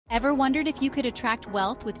Ever wondered if you could attract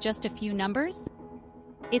wealth with just a few numbers?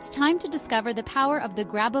 It's time to discover the power of the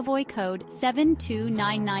Grabovoi Code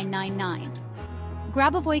 729999.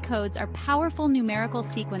 Grabovoi codes are powerful numerical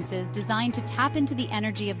sequences designed to tap into the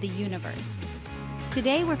energy of the universe.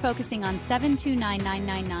 Today we're focusing on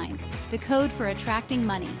 729999, the code for attracting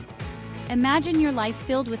money. Imagine your life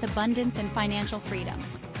filled with abundance and financial freedom.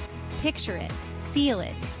 Picture it, feel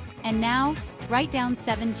it, and now, write down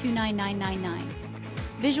 729999.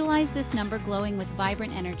 Visualize this number glowing with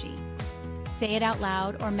vibrant energy. Say it out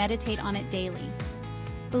loud or meditate on it daily.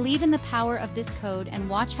 Believe in the power of this code and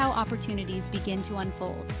watch how opportunities begin to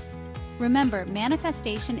unfold. Remember,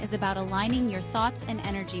 manifestation is about aligning your thoughts and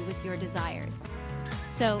energy with your desires.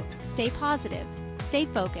 So, stay positive, stay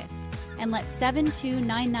focused, and let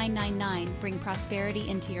 729999 bring prosperity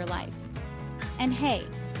into your life. And hey,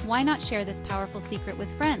 why not share this powerful secret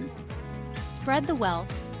with friends? Spread the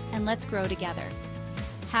wealth, and let's grow together.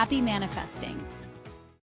 Happy manifesting!